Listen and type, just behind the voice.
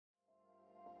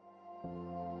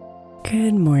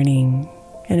Good morning,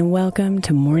 and welcome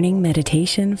to Morning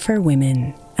Meditation for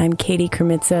Women. I'm Katie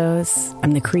Kremitzos.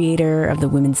 I'm the creator of the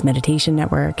Women's Meditation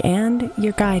Network and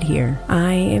your guide here.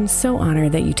 I am so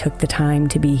honored that you took the time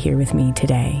to be here with me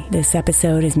today. This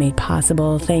episode is made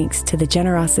possible thanks to the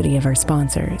generosity of our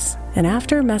sponsors. And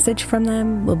after a message from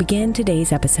them, we'll begin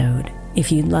today's episode.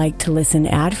 If you'd like to listen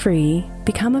ad-free,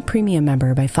 become a premium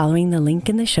member by following the link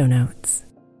in the show notes.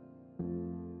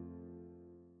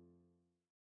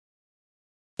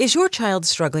 Is your child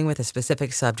struggling with a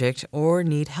specific subject or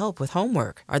need help with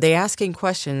homework? Are they asking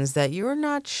questions that you're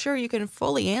not sure you can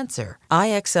fully answer?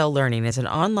 IXL Learning is an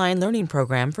online learning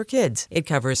program for kids. It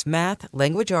covers math,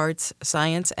 language arts,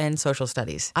 science, and social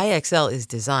studies. IXL is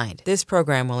designed. This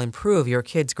program will improve your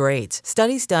kids' grades.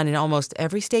 Studies done in almost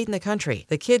every state in the country.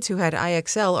 The kids who had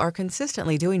IXL are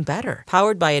consistently doing better.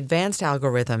 Powered by advanced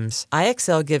algorithms,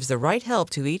 IXL gives the right help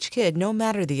to each kid no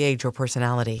matter the age or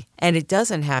personality. And it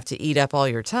doesn't have to eat up all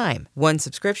your time. One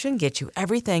subscription gets you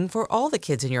everything for all the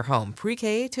kids in your home,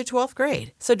 pre-K to 12th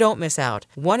grade. So don't miss out.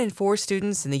 1 in 4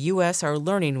 students in the U.S. are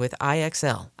learning with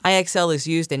IXL. IXL is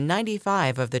used in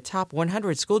 95 of the top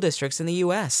 100 school districts in the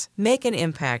U.S. Make an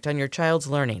impact on your child's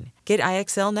learning. Get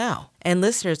IXL now. And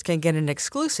listeners can get an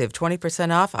exclusive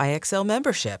 20% off IXL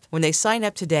membership when they sign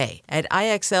up today at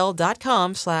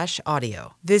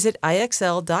IXL.com/audio. Visit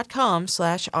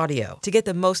IXL.com/audio to get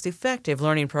the most effective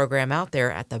learning program out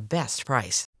there at the best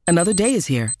price. Another day is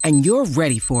here, and you're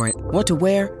ready for it. What to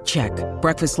wear? Check.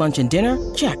 Breakfast, lunch, and dinner?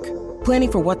 Check.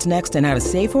 Planning for what's next and how to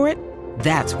save for it?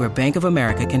 That's where Bank of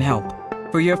America can help.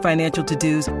 For your financial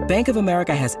to-dos, Bank of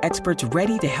America has experts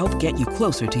ready to help get you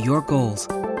closer to your goals.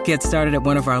 Get started at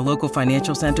one of our local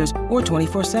financial centers or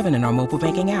 24/7 in our mobile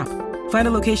banking app. Find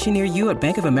a location near you at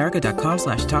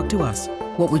bankofamerica.com/talktous.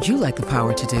 What would you like the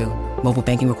power to do? Mobile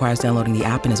banking requires downloading the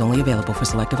app and is only available for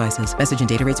select devices. Message and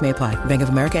data rates may apply. Bank of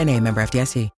America N.A., member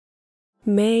FDIC.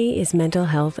 May is Mental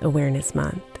Health Awareness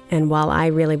Month. And while I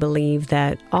really believe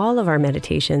that all of our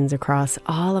meditations across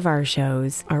all of our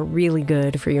shows are really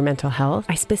good for your mental health,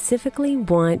 I specifically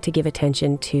want to give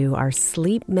attention to our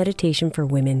Sleep Meditation for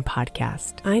Women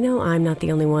podcast. I know I'm not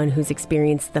the only one who's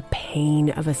experienced the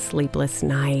pain of a sleepless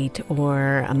night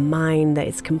or a mind that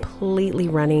is completely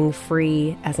running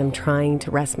free as I'm trying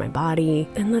to rest my body.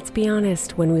 And let's be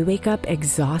honest, when we wake up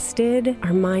exhausted,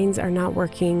 our minds are not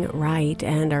working right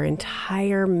and our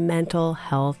entire mental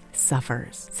health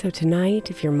suffers. So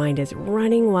tonight, if your mind is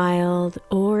running wild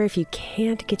or if you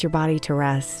can't get your body to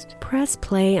rest, press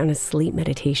play on a sleep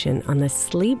meditation on the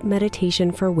Sleep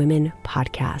Meditation for Women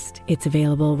podcast. It's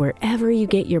available wherever you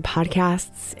get your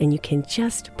podcasts, and you can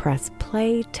just press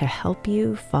play to help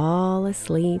you fall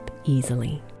asleep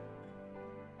easily.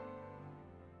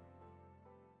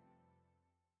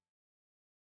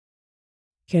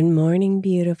 Good morning,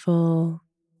 beautiful.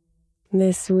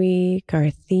 This week, our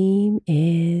theme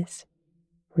is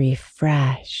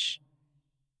refresh.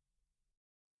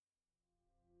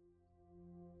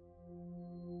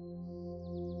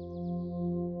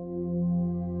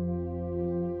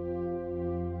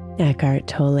 Eckhart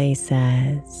Tolle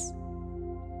says,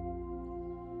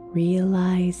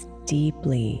 realize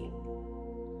deeply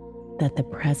that the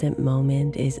present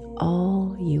moment is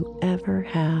all you ever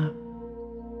have.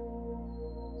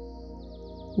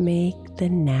 Make the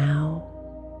now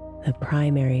the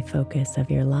primary focus of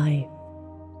your life.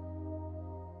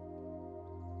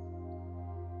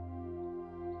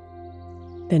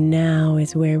 The now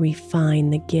is where we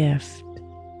find the gift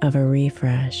of a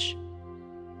refresh,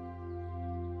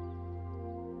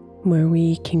 where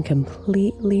we can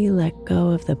completely let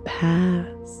go of the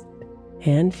past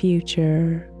and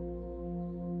future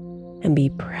and be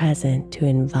present to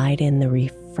invite in the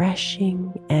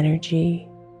refreshing energy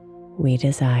we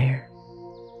desire.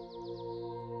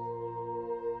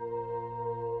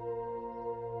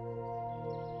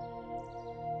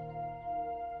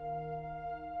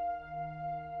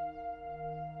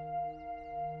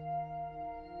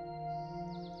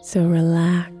 So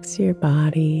relax your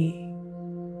body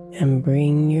and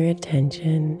bring your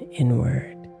attention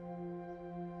inward.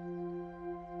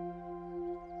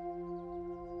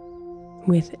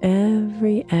 With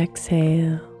every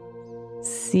exhale,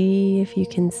 see if you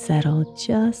can settle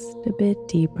just a bit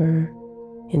deeper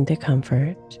into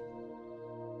comfort.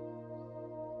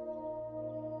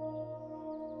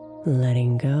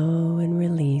 Letting go and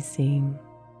releasing.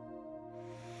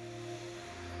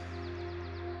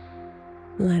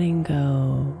 Letting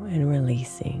go and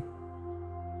releasing.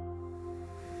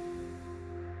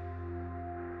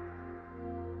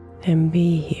 And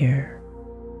be here.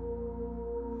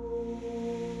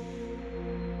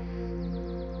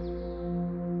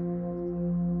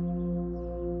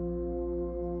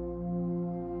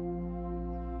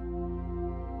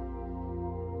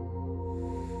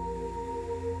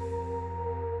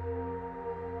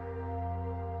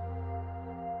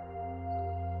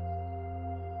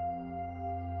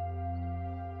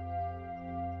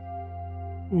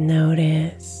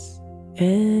 Notice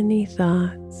any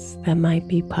thoughts that might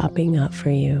be popping up for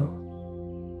you.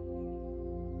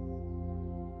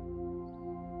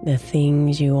 The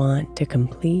things you want to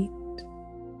complete.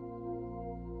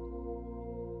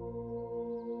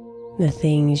 The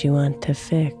things you want to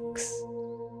fix.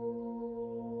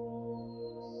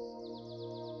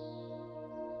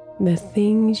 The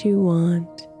things you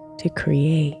want to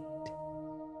create.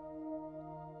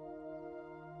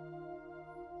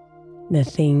 The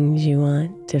things you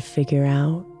want to figure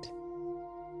out.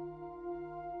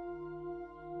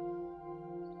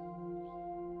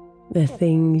 The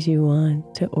things you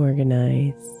want to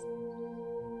organize.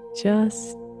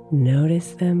 Just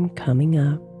notice them coming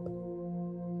up.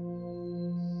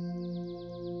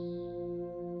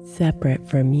 Separate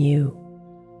from you.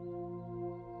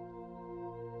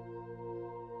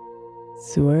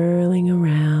 Swirling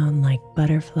around like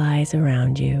butterflies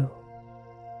around you.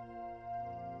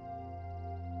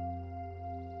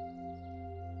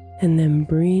 And then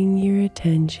bring your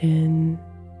attention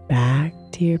back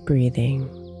to your breathing.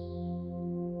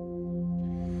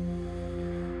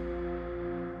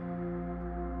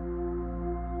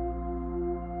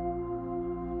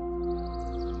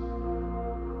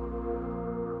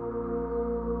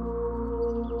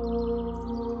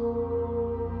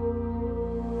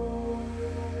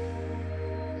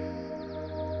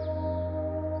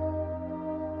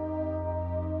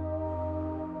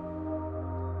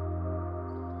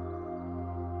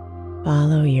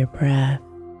 Follow your breath.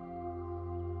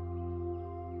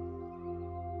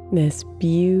 This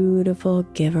beautiful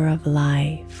giver of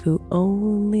life who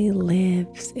only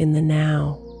lives in the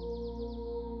now.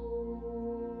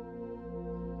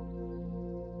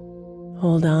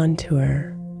 Hold on to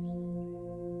her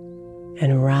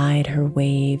and ride her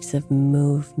waves of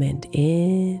movement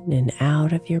in and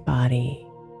out of your body.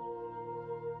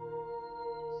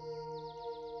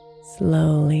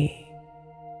 Slowly.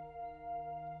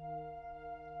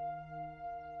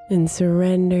 And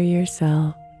surrender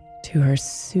yourself to her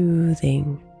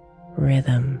soothing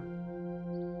rhythm.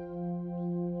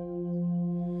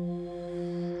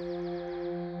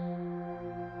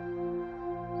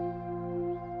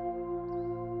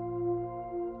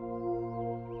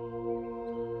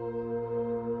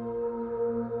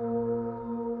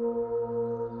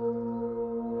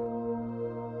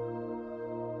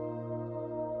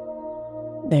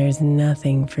 There's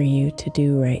nothing for you to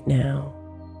do right now.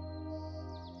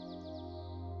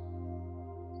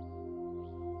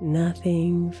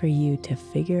 Nothing for you to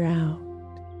figure out.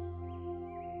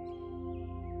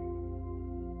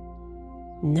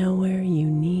 Nowhere you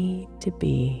need to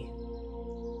be.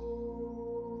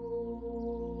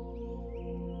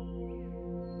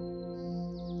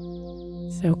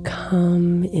 So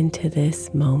come into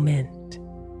this moment,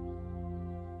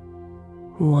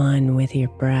 one with your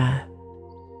breath,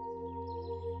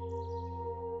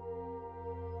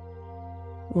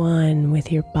 one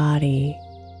with your body,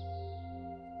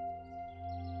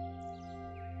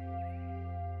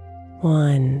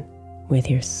 one with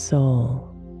your soul,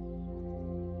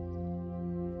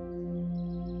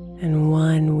 and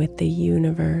one with the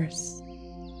universe.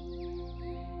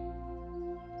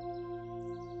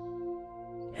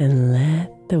 And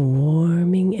let the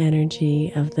warming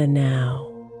energy of the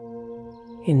now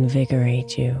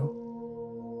invigorate you.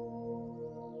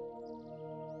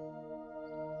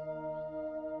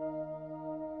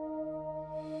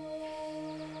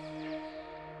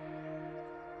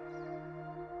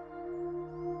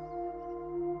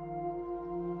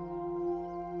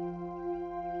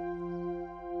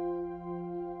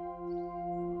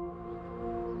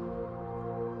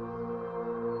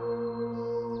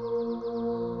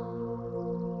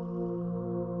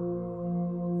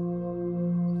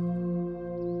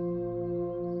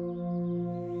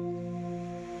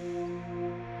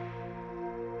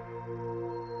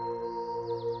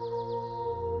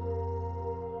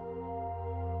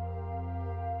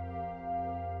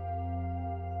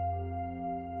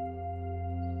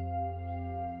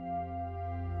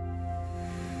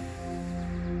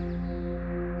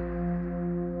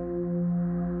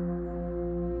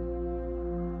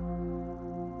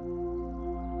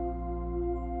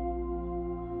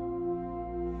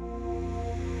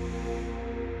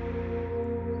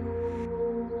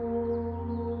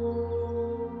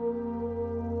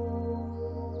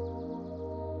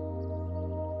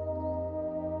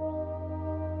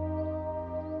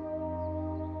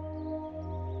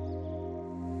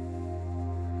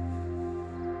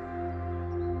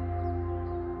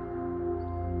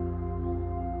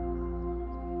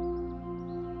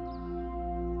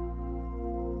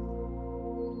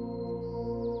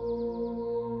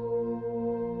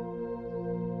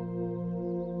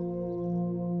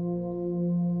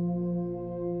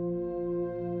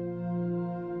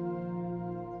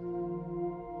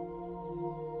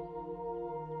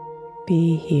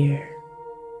 be here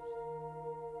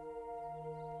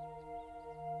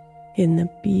in the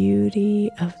beauty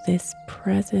of this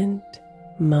present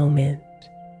moment,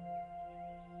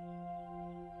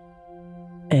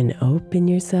 and open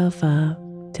yourself up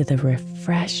to the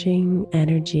refreshing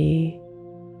energy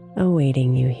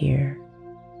awaiting you here.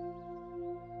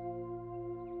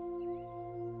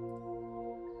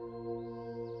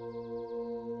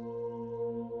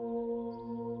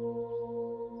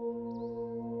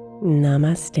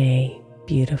 Namaste,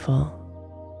 beautiful.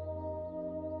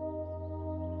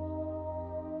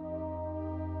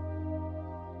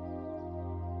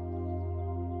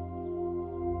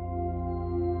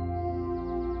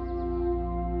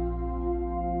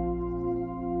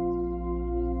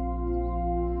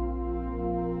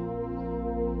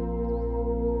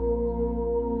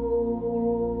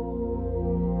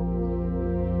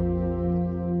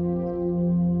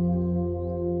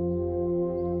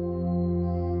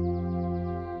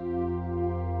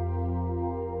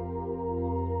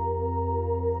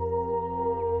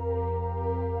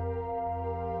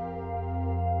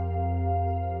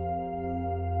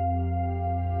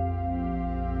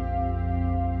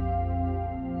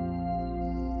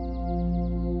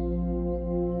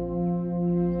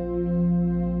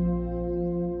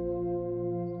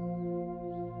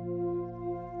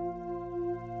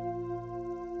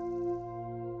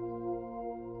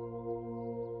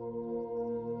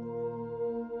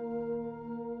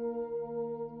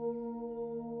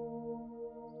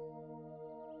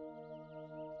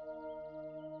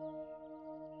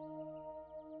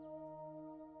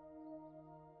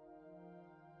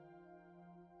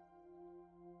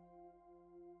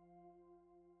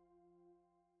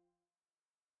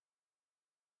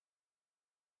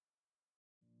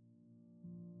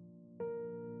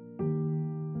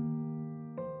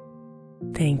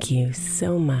 Thank you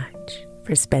so much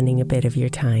for spending a bit of your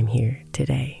time here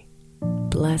today.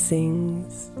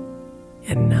 Blessings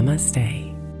and namaste.